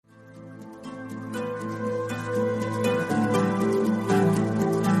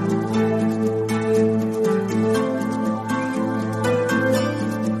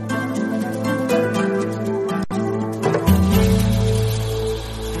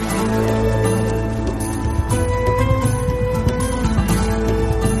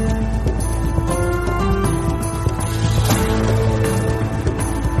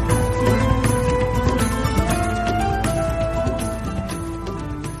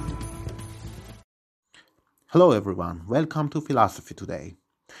Hello everyone, welcome to Philosophy Today.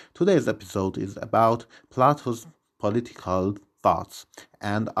 Today's episode is about Plato's political thoughts,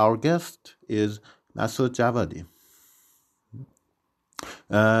 and our guest is Masood Javadi.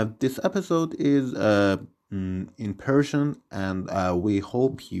 This episode is in Persian, and we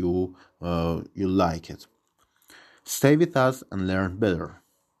hope you like it. Stay with us and learn better.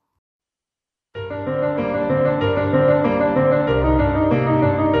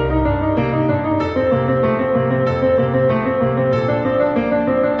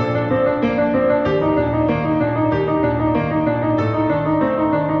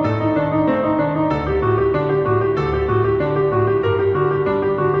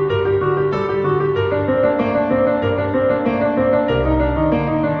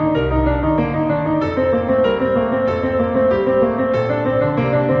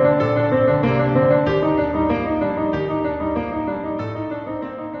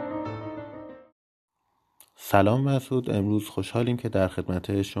 سلام مسعود، امروز خوشحالیم که در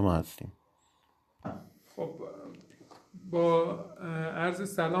خدمت شما هستیم. خب با عرض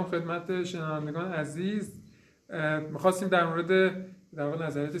سلام خدمت شنوندگان عزیز، می‌خواستیم در مورد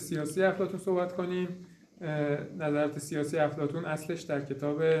نظریات سیاسی افلاطون صحبت کنیم. نظریات سیاسی افلاطون اصلش در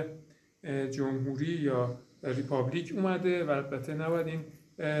کتاب جمهوری یا ریپابلیک اومده و البته نباید این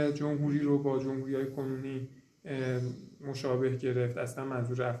جمهوری رو با جمهوری‌های کنونی مشابه گرفت. اصلا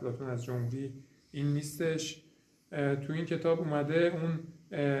منظور افلاطون از جمهوری این نیستش. تو این کتاب اومده اون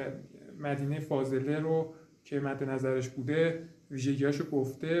مدینه فاضله رو که مد نظرش بوده ویژگیاشو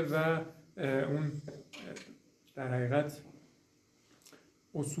گفته و اون در حقیقت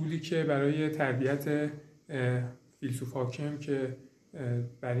اصولی که برای تربیت فیلسوف حاکم که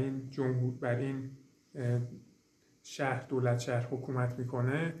بر این شهر دولت شهر حکومت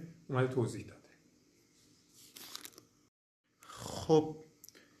میکنه اومده توضیح داده. خب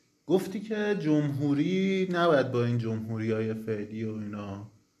گفتی که جمهوری نباید با این جمهوری‌های فعلی و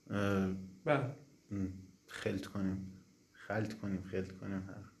اینا خلط کنیم هر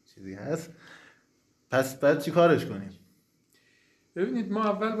چیزی هست. پس بعد چی کارش کنیم؟ ببینید، ما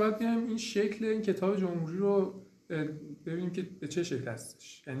اول باید بیایم این شکل این کتاب جمهوری رو ببینیم که به چه شکل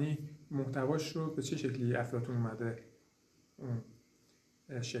هستش، یعنی محتواش رو به چه شکلی افلاطون اومده اون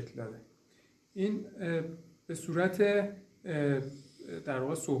شکل داده. این به صورت در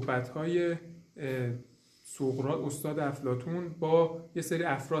واقع صحبت‌های سقراط استاد افلاطون با یه سری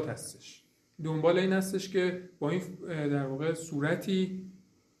افراد هستش. دنبال این هستش که با این در واقع صورتی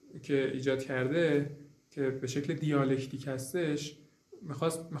که ایجاد کرده که به شکل دیالکتیک هستش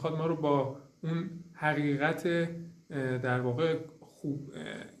میخواد ما رو با اون حقیقت در واقع خوب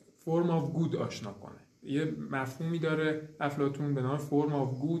فرم آف گود آشنا کنه. یه مفهومی داره افلاطون به نام فرم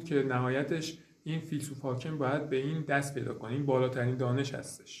آف گود که نهایتش این فیلسوف حاکم باید به این دست پیدا کنه. این بالاترین دانش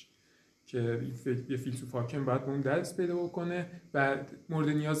هستش که یه فیلسوف حاکم باید به اون دست پیدا بکنه و مورد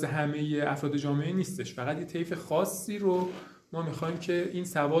نیاز همه افراد جامعه نیستش. فقط یه طیف خاصی رو ما میخوایم که این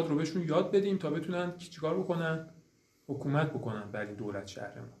سواد رو بهشون یاد بدیم تا بتونن چیکار بکنن؟ حکومت بکنن بر این دولت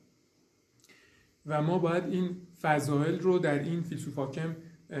شهر ما. و ما باید این فضائل رو در این فیلسوف حاکم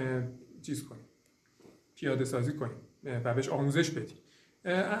چیز کنیم، پیاده سازی کنیم و بهش آموزش بدیم.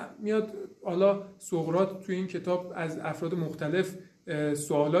 میاد حالا سقراط توی این کتاب از افراد مختلف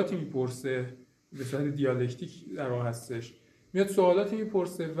سوالاتی میپرسه، به صورت دیالکتیک در واقع هستش. میاد سوالاتی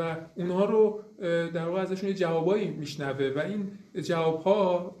میپرسه و اونها رو در واقع ازشون یه جوابایی میشنوه و این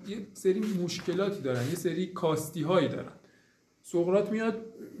جوابها یه سری مشکلاتی دارن، یه سری کاستی هایی دارن. سقراط میاد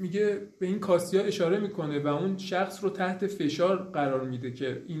میگه به این کاستی ها اشاره میکنه و اون شخص رو تحت فشار قرار میده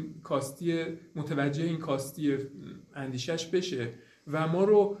که این کاستی متوجه این کاستی اندیشش بشه و ما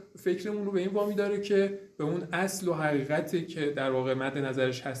رو فکرمون رو به این وامی داره که به اون اصل و حقیقتی که در واقع مد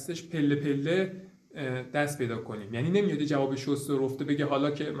نظرش هستش پله پله دست پیدا کنیم. یعنی نمیاد جواب شسته رفته بگه،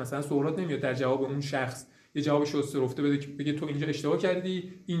 حالا که مثلا سقراط نمیاد در جواب اون شخص یه جواب شسته رفته بگه تو اینجا اشتباه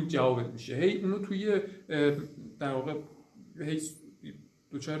کردی، این جوابت میشه. هی اونو توی در واقع هی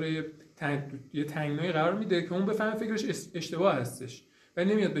دوچار یه تنگنایی قرار میده که اون بفهمه فکرش اشتباه هستش و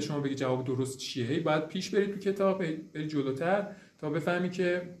نمیاد به شما بگه جواب درست چیه. هی باید پیش برید تو کتاب، برید جلوتر تا بفهمی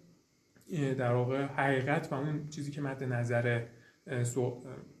که در واقع حقیقت و اون چیزی که مد نظر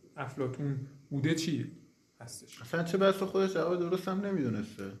افلاطون بوده چی هستش. اصلا چه بسا خودش جواب درست هم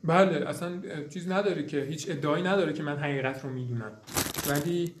نمیدونسته. بله، اصلا چیز نداره که هیچ ادعایی نداره که من حقیقت رو میدونم.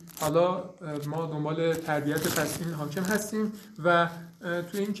 ولی حالا ما دنبال تربیت پس این حاکم هستیم و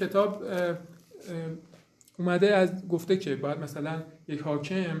توی این کتاب اومده از گفته که باید مثلا یک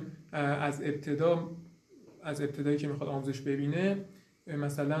حاکم از ابتدایی که میخواد آموزش ببینه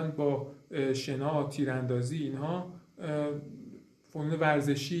مثلا با شنا، تیراندازی اینها فنون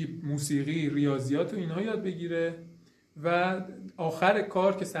ورزشی، موسیقی، ریاضیات و اینها یاد بگیره و آخر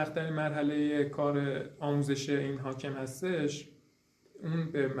کار که سخت‌ترین مرحله کار آموزش این حاکم هستش،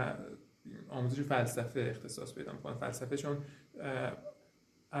 اون به آموزش فلسفه اختصاص پیدا می‌کنه. فلسفه چون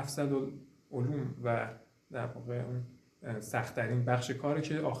افضل العلوم و در واقع اون سخت‌ترین بخش کاره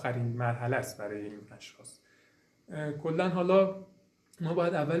که آخرین مرحله است برای این اشخاص. کلاً حالا ما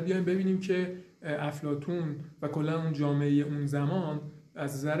باید اول بیایم ببینیم که افلاطون و کلاً اون جامعه اون زمان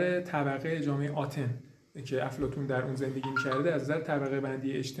از نظر طبقه جامعه آتن که افلاطون در اون زندگی می‌کرده از نظر طبقه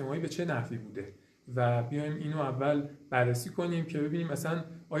بندی اجتماعی به چه نحوی بوده و بیایم اینو اول بررسی کنیم که ببینیم اصلا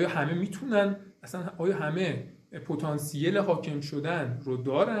آیا همه میتونن، اصلا آیا همه پتانسیل حاکم شدن رو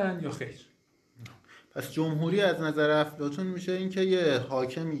دارن یا خیر. پس جمهوری از نظر افلاطون میشه این که یه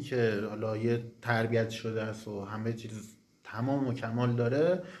حاکمی که حالا یه تربیت شده است و همه چیز تمام و کمال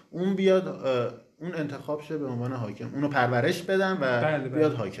داره، اون بیاد اون انتخاب شه به عنوان حاکم، اونو پرورش بدن و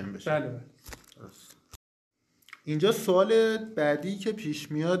بیاد حاکم بشه. بله. اینجا سوال بعدی که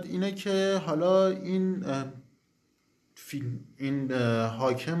پیش میاد اینه که حالا این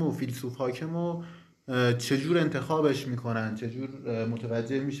حاکم و فیلسوف حاکم و چجور انتخابش میکنن، چجور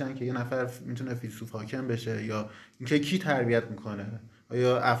متوجه میشن که یه نفر میتونه فیلسوف حاکم بشه، یا اینکه کی تربیت میکنه؟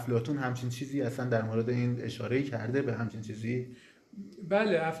 آیا افلاطون همچین چیزی اصلا در مورد این اشاره کرده به همچین چیزی؟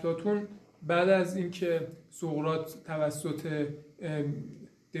 بله، افلاطون بعد از اینکه سقراط توسط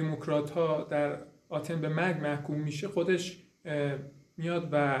دموکرات ها در آتن به مرگ محکوم میشه، خودش میاد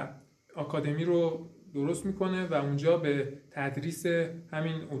و آکادمی رو درست میکنه و اونجا به تدریس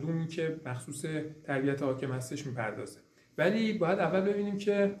همین علومی که مخصوص تربیت حاکم هستش میپردازه. ولی باید اول ببینیم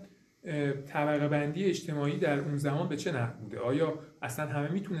که طبقه بندی اجتماعی در اون زمان به چه نحو بوده. آیا اصلا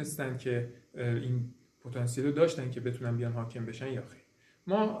همه میتونستن که این پتانسیل رو داشتن که بتونن بیان حاکم بشن یا خیر؟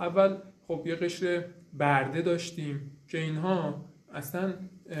 ما اول خب یه قشر برده داشتیم که اینها اصلا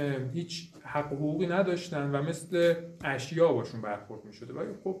هیچ حق و حقوقی نداشتن و مثل اشیا باشون برخورد میشده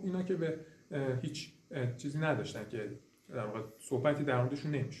و خب اینا که به هیچ چیزی نداشتن که در واقع صحبتی در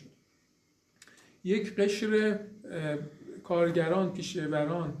موردشون نمیشد. یک قشر کارگران،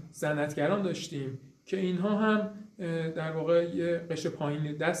 پیشوران، صنعتگران داشتیم که اینها هم در واقع یه قشر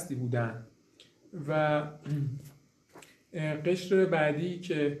پایین دستی بودن و قشر بعدی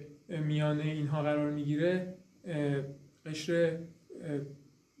که میانه اینها قرار میگیره قشر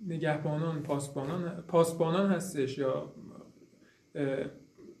نگهبانان، پاسبانان هستش یا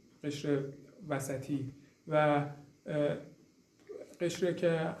قشر وسطی و قشر که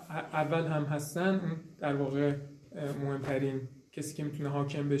اول هم هستن، اون در واقع مهمترین کسی که میتونه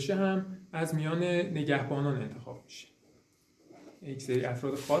حاکم بشه هم از میان نگهبانان انتخاب میشه. یک سری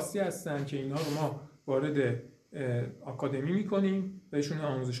افراد خاصی هستن که اینها رو ما وارد آکادمی میکنیم و ایشون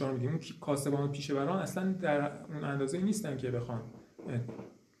آموزش‌ها رو میدیم. اون کاسبان و پیشوران اصلا در اون اندازه نیستن که بخوان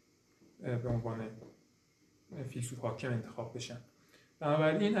به عنوان فیلسوف حاکم انتخاب بشن.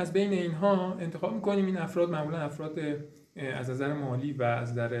 بنابراین از بین اینها انتخاب میکنیم. این افراد معمولا افراد از نظر مالی و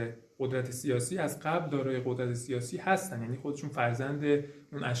از نظر قدرت سیاسی از قبل دارای قدرت سیاسی هستن، یعنی خودشون فرزند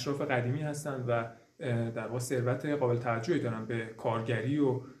اون اشراف قدیمی هستن و در واقع ثروت قابل توجهی دارن، به کارگری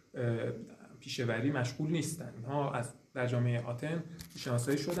و پیشه‌وری مشغول نیستن. اینها از در جامعه آتن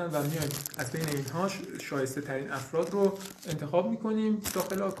شناسایی شدن و میایم از بین اینها شایسته ترین افراد رو انتخاب میکنیم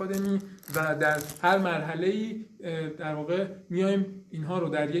داخل آکادمی و در هر مرحله‌ای در واقع میایم اینها رو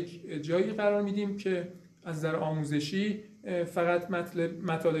در یک جایی قرار میدیم که از نظر آموزشی فقط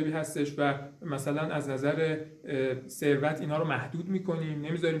مطالبی هستش و مثلا از نظر ثروت اینها رو محدود میکنیم،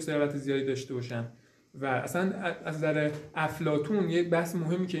 نمیذاریم ثروت زیادی داشته باشن. و اصلا از نظر افلاطون یک بحث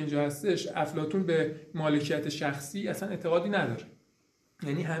مهمی که اینجا هستش، افلاطون به مالکیت شخصی اصلا اعتقادی نداره،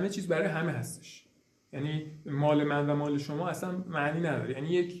 یعنی همه چیز برای همه هستش، یعنی مال من و مال شما اصلا معنی نداره. یعنی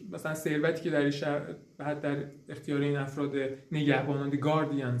یک مثلا ثروتی که در اختیار این افراد نگهبانان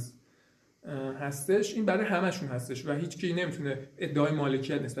گاردینز هستش، این برای همشون هستش و هیچ کی نمیتونه ادعای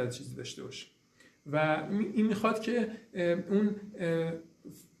مالکیت نسبت به چیزی داشته باشه و این میخواد که اون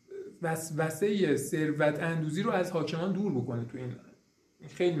وسوسه ثروت اندوزی رو از حاکمان دور بکنه. تو این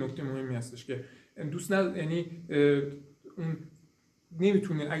خیلی نکته مهمی هستش که دوست یعنی اون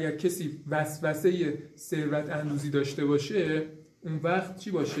نمیتونه، اگر کسی وسوسه ثروت اندوزی داشته باشه اون وقت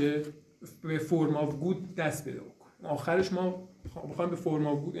چی باشه؟ به فرم آف گود دست پیدا بکنه. آخرش ما میخوایم به فرم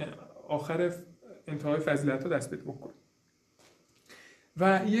آف گود، آخر انتهای فضیلت ها دست پیدا بکنه.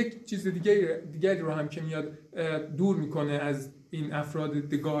 و یک چیز دیگری رو هم که میاد دور میکنه از این افراد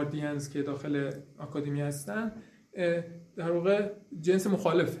The Guardians که داخل آکادمی هستن، در واقع جنس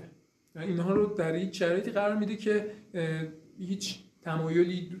مخالفه. اینها رو در یک شرایطی قرار میده که هیچ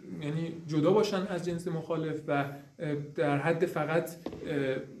تمایلی، یعنی جدا باشن از جنس مخالف و در حد فقط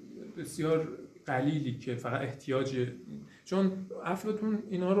بسیار قلیلی که فقط احتیاج، چون افلاطون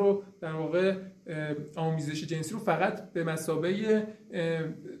اینا رو در واقع آمیزش جنسی رو فقط به مثابه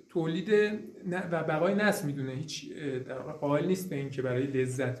تولید و بقای نسل میدونه، هیچ در واقع قائل نیست به این که برای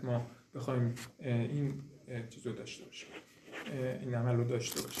لذت ما بخوایم این چیزو داشته باشیم، این عمل رو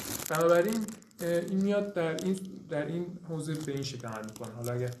داشته باشیم. بنابراین این میاد در این حوزه به این شکل عمل میکنه.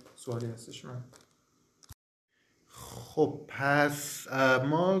 حالا اگر سوالی هستش من. خب پس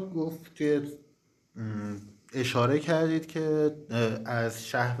ما گفت که اشاره کردید که از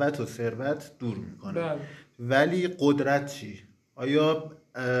شهوت و ثروت دور میکنه. بله. ولی قدرت چی؟ آیا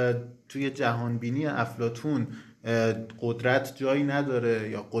توی جهانبینی افلاطون قدرت جایی نداره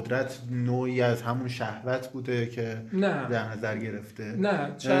یا قدرت نوعی از همون شهوت بوده که نه در نظر گرفته؟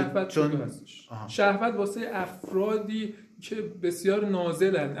 نه شهوت چون هستش. شهوت واسه افرادی که بسیار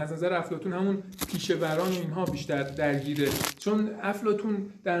نازلن از نظر افلاطون، همون پیشوران اینها بیشتر درگیره، چون افلاطون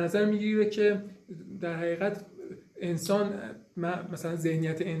در نظر میگیره که در حقیقت انسان مثلا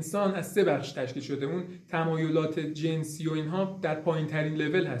ذهنیت انسان از 3 بخش تشکیل شده. اون تمایلات جنسی و اینها در پایین ترین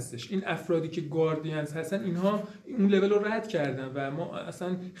لول هستش. این افرادی که گاردینز هستن اینها اون لول رو رد کردن و ما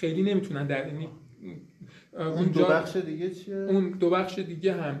اصلا خیلی نمیتونن در این اون 2 بخش دیگه چیه؟ اون 2 بخش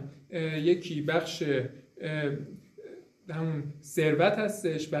دیگه هم یکی بخش همون ثروت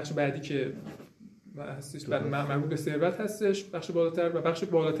هستش، بخش بعدی که هستش مربوط به ثروت هستش، بخش بالاتر، و بخش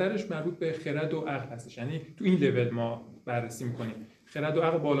بالاترش مربوط به خرد و عقل هستش. یعنی تو این لول ما بررسی میکنیم، خرد و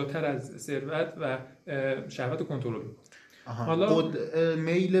عقل بالاتر از ثروت و شهوت رو کنترل میکنه. حالا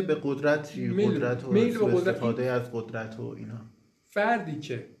میل به قدرت، قدرت و استفاده از قدرت و اینا. فردی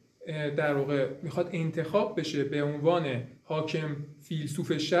که در واقع میخواد انتخاب بشه به عنوان حاکم،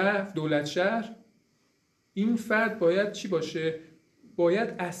 فیلسوف شهر، دولت شهر، این فرد باید چی باشه؟ باید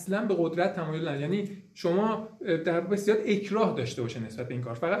اصلا به قدرت تمایل نداره. یعنی شما در بسیار اکراه داشته باشه نسبت به این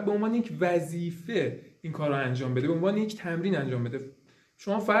کار، فقط به عنوان یک وظیفه این کار رو انجام بده، به عنوان یک تمرین انجام بده.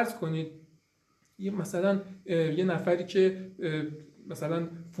 شما فرض کنید مثلا یه نفری که مثلا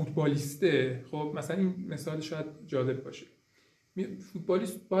فوتبالیسته، خب مثلا این مثال شاید جالب باشه.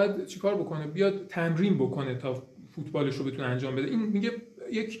 فوتبالیست باید چیکار بکنه؟ بیاد تمرین بکنه تا فوتبالش رو بتونه انجام بده. این میگه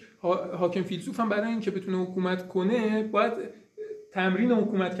یک حاکم فیلسوف هم برای اینکه بتونه حکومت کنه باید تمرین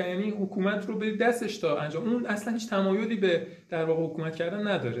حکومت کنه، یعنی حکومت رو به دستش تا انجام. اون اصلا هیچ تمایلی به در واقع حکومت کردن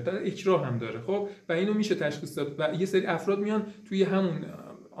نداره، در اکراه هم داره. خب و اینو میشه تشخیص داد و یه سری افراد میان توی همون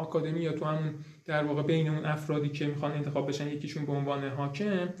آکادمی یا تو همون در واقع بین اون افرادی که میخوان انتخاب بشن یکیشون به عنوان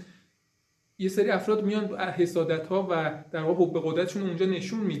حاکم، یه سری افراد میان حسادت‌ها و در واقع حب قدرتشون اونجا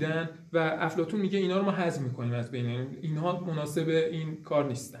نشون میدن و افلاطون میگه اینا رو ما حذف می‌کنیم از بین، اینها مناسب این کار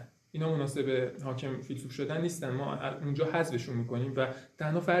نیستن، اینا مناسب حاکم فیلسوف شدن نیستن، ما اونجا حذفشون می‌کنیم و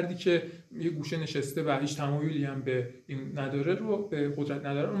تنها فردی که یه گوشه نشسته و هیچ تمایلی هم به این نداره رو، به قدرت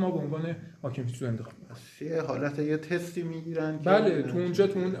نداره رو ما به عنوان حاکم فیلسوف انتخاب می‌کنیم. یه حالت یه تستی میگیرن که بله تو اونجا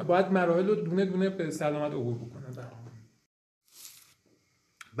باید مراحل رو دونه دونه به سلامت عبور بکنن.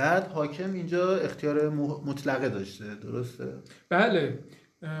 بعد حاکم اینجا اختیار مطلقه داشته، درسته؟ بله،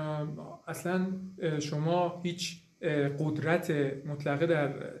 اصلا شما هیچ قدرت مطلقه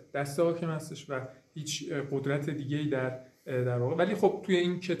در دست حاکم هستش و هیچ قدرت دیگه‌ای در واقع، ولی خب توی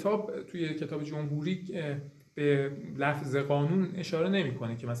این کتاب، توی کتاب جمهوری به لفظ قانون اشاره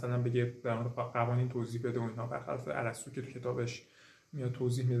نمی‌کنه که مثلا بگه در مورد قوانین توضیح بده و اینا، برخلاف ارسطو که تو کتابش میاد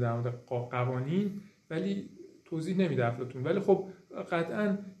توضیح میده در مورد قوانین، ولی توضیح نمیده افلاطون. ولی خب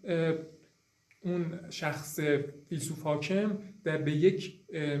قطعاً اون شخص فیلسوف حاکم به یک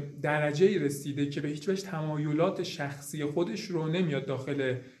درجه‌ای رسیده که به هیچ وجه تمایلات شخصی خودش رو نمیاد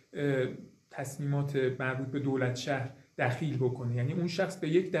داخل تصمیمات مربوط به دولت شهر دخیل بکنه. یعنی اون شخص به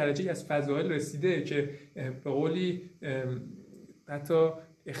یک درجه‌ای از فضائل رسیده که به قولی حتی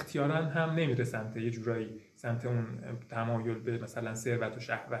اختیاراً هم نمیره سمت یه جورایی سمت اون تمایل به مثلا ثروت و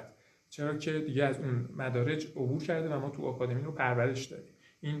شهوت، چرا که دیگه از اون مدارج عبور کرده و ما تو آکادمی رو پرورش دادیم.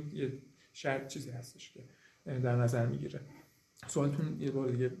 این یه شرط چیزی هستش که در نظر میگیره. سوالتون یه بار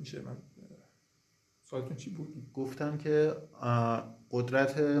دیگه میشه؟ من سوالتون چی بود؟ گفتم که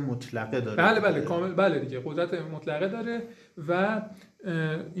قدرت مطلقه داره. بله کامل، بله دیگه قدرت مطلقه داره و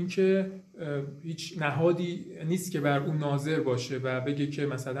اینکه هیچ نهادی نیست که بر اون ناظر باشه و بگه که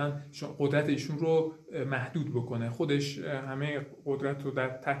مثلا قدرت ایشون رو محدود بکنه، خودش همه قدرت رو در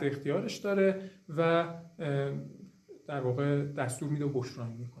تحت اختیارش داره و در واقع دستور میده و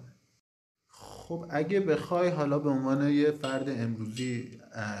بشرانی میکنه. خب اگه بخوای حالا به عنوان یه فرد امروزی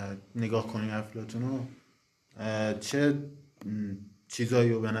نگاه کنی افلاطونو، چه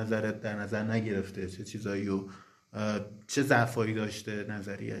چیزایی رو به نظرت در نظر نگرفته، چه چیزایی رو، چه ضعفایی داشته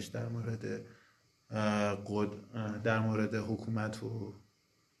نظریش در مورد در مورد حکومت و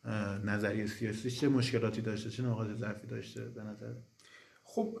نظریه سیاسی چه مشکلاتی داشته، چه نقاط ضعفی داشته به نظر؟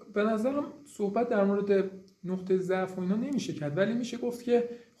 خب به نظرم صحبت در مورد نقطه ضعف و اینا نمیشه کرد، ولی میشه گفت که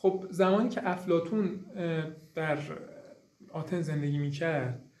خب زمانی که افلاطون در آتن زندگی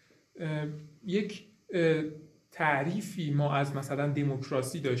میکرد یک تعریفی ما از مثلا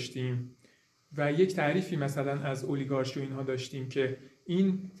دموکراسی داشتیم و یک تعریفی مثلا از اولیگارشی و اینها داشتیم که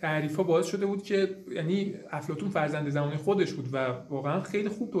این تعریف‌ها باعث شده بود که یعنی افلاطون فرزند زمان خودش بود و واقعا خیلی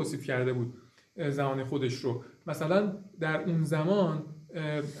خوب توصیف کرده بود زمان خودش رو. مثلا در اون زمان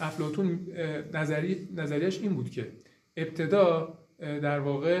افلاطون نظریش این بود که ابتدا در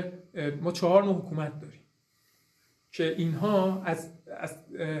واقع ما 4 نوع حکومت داریم که اینها از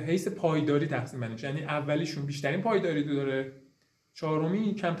حیث پایداری تقسیم بندی میشه، یعنی اولیشون بیشترین پایداری رو داره،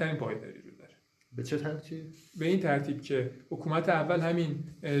 چهارمی کمترین پایداری رو داره. به چه ترتیب؟ به این ترتیب که حکومت اول همین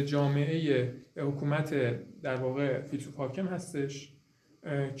جامعه حکومت در واقع فیلسوف حاکم هستش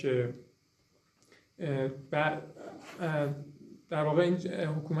که در واقع این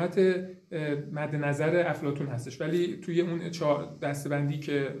حکومت مد نظر افلاطون هستش، ولی توی اون 4 دسته‌بندی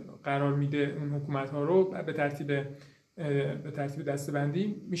که قرار میده اون حکومت ها رو به ترتیب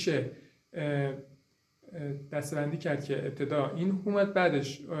دسته‌بندی میشه دسته‌بندی کرد که ابتدا این حکومت،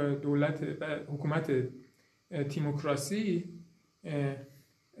 بعدش حکومت تیموکراسی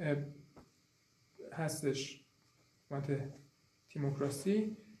هستش، حکومت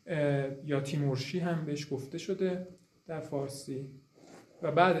تیموکراسی یا تیمورشی هم بهش گفته شده در فارسی،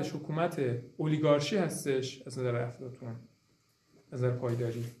 و بعدش حکومت اولیگارشی هستش از نظر افلاطون، از نظر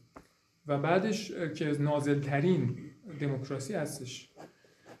پایداری، و بعدش که نازل‌ترین دموکراسی هستش.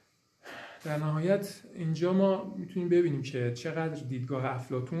 در نهایت اینجا ما میتونیم ببینیم که چقدر دیدگاه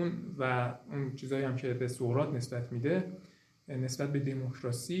افلاطون و اون چیزایی هم که به سقراط نسبت میده نسبت به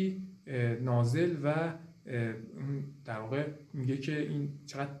دموکراسی نازل و اون در واقع میگه که این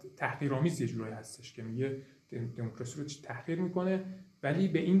چقدر تحقیرآمیز یه جورایی هستش که میگه دموکراسی رو تحقیر میکنه، ولی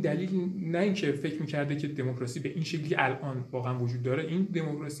به این دلیل نه اینکه فکر میکرده که دموکراسی به این شکلی الان واقعا وجود داره. این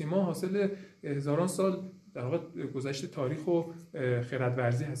دموکراسی ما حاصل هزاران سال در واقع گذشته تاریخ و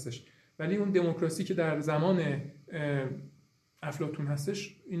خردورزی هستش، ولی اون دموکراسی که در زمان افلاطون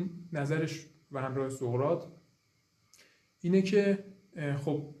هستش، این نظرش و همراه سقراط اینه که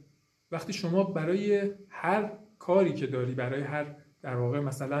خب وقتی شما برای هر کاری که داری، برای هر در واقع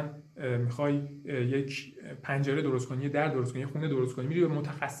مثلا میخوای یک پنجره درست کنی، در درست کنی، خونه درست کنی، میری به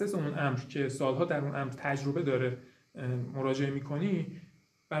متخصص اون امر که سالها در اون امر تجربه داره مراجعه میکنی.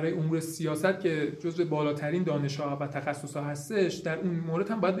 برای امور سیاست که جزو بالاترین دانش‌ها و تخصص‌ها هستش، در اون مورد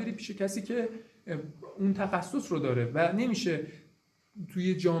هم باید بری پیش کسی که اون تخصص رو داره و نمیشه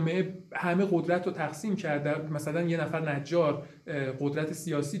توی جامعه همه قدرت رو تقسیم کرد. مثلا یه نفر نجار قدرت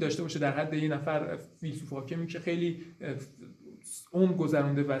سیاسی داشته باشه در حد یه نفر فیلسوف حاکمی که خیلی عمر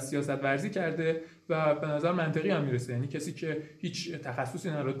گذرونده و سیاست ورزی کرده و به نظر منطقی هم میرسه. یعنی کسی که هیچ تخصصی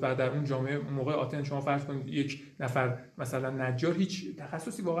نداره و در اون جامعه موقع آتن شما فرض کنید یک نفر مثلا نجار هیچ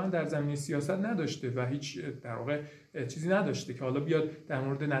تخصصی واقعا در زمینه سیاست نداشته و هیچ در واقع چیزی نداشته که حالا بیاد در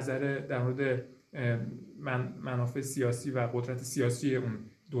مورد منافع سیاسی و قدرت سیاسی اون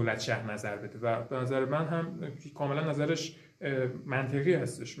دولت شهر نظر بده و به نظر من هم کاملا نظرش منطقی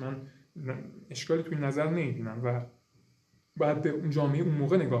هستش. من اشکالی توی نظر نمیبینم و باید به اون جامعه اون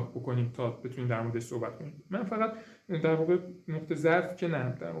موقع نگاه بکنیم تا بتونیم در موردش صحبت کنیم. من فقط در واقع نقطه ضعف که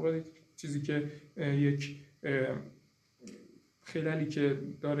نه، در واقع چیزی که یک خلالی که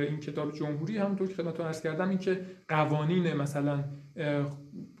داره این کتاب جمهوری، همونطور که خدمتتون عرض کردم، این که قوانین مثلا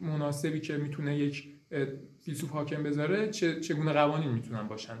مناسبی که میتونه یک فیلسوف حاکم بذاره چگونه قوانین میتونن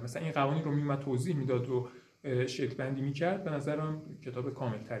باشن، مثلا این قوانین رو میومد توضیح میداد و شکل بندی میکرد، به نظرم کتاب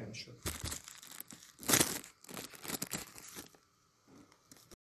کامل تری میشد.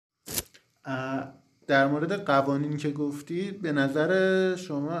 در مورد قوانین که گفتید، به نظر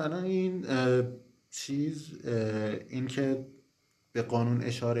شما الان این این که به قانون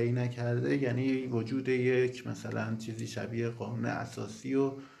اشاره ای نکرده، یعنی وجود یک مثلا چیزی شبیه قانون اساسی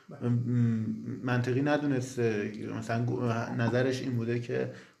و منطقی ندونسته، مثلا نظرش این بوده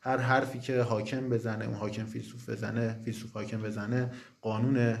که هر حرفی که حاکم بزنه، اون حاکم فیلسوف حاکم بزنه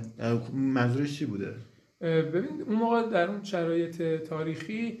قانونه. منظورش چی بوده؟ ببینید اون موقع در اون شرایط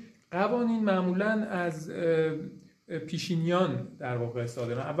تاریخی قوانین معمولاً از پیشینیان در واقع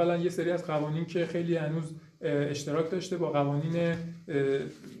صادرن. اولا یه سری از قوانین که خیلی هنوز اشتراک داشته با قوانین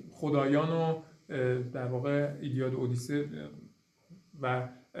خدایان و در واقع ایلیاد و اودیسه و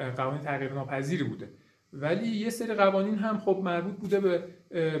قوانین تغییر ناپذیری بوده، ولی یه سری قوانین هم خب مربوط بوده به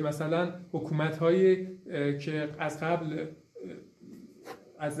مثلا حکومت‌هایی که از قبل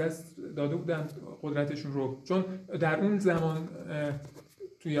از دست داده بودن قدرتشون رو، چون در اون زمان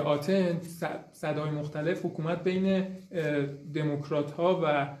توی آتن صدای مختلف حکومت بین دموکرات ها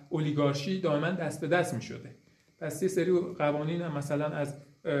و اولیگارشی دائما دست به دست می شده. پس یه سری قوانین هم مثلا از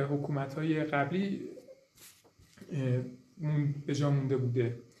حکومت های قبلی به جا مونده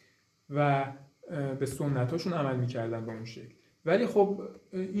بوده و به سنت هاشون عمل می کردن به اون شکل. ولی خب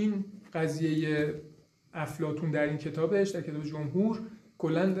این قضیه افلاطون در این کتابش، در کتاب جمهور،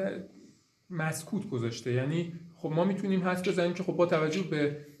 کلاً مسکوت گذاشته. یعنی خب ما میتونیم حدس بزنیم که خب با توجه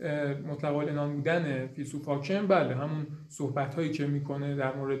به مطلق العنان بودن فیلسوف حاکم، بله همون صحبت هایی که میکنه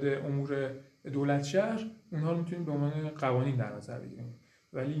در مورد امور دولت شهر، اونها رو میتونیم به عنوان قوانین در نظر بگیریم.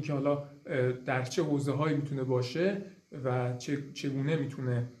 ولی اینکه حالا در چه حوزه هایی میتونه باشه و چگونه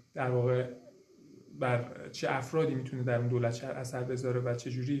میتونه در واقع بر چه افرادی میتونه در اون دولت شهر اثر بذاره و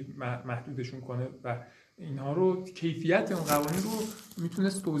چه جوری محدودشون کنه و اینها رو، کیفیت اون قوانین رو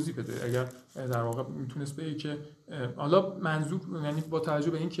میتونست توضیح بده. اگر در واقع میتونست بگه که حالا منظور، یعنی با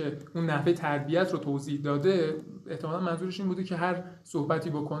توجه به این که اون نحوه تربیت رو توضیح داده، احتمالاً منظورش این بوده که هر صحبتی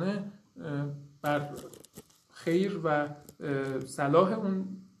بکنه بر خیر و صلاح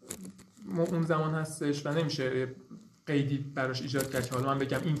اون زمان هستش و نمیشه قیدی براش ایجاد کرد که حالا من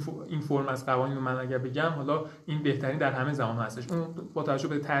بگم این فرم از قوانین رو من اگر بگم حالا این بهترین در همه زمان هستش. اون با توجه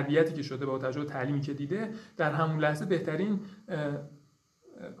به تربیتی که شده، با توجه به تعلیمی که دیده، در همون لحظه بهترین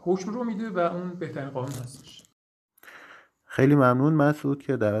حکم رو میده و اون بهترین قانون هستش. خیلی ممنون مسعود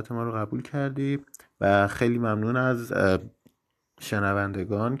که دعوت ما رو قبول کردی و خیلی ممنون از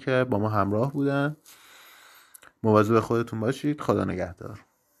شنوندگان که با ما همراه بودن. مواظب خودتون باشید. خدا نگهدار.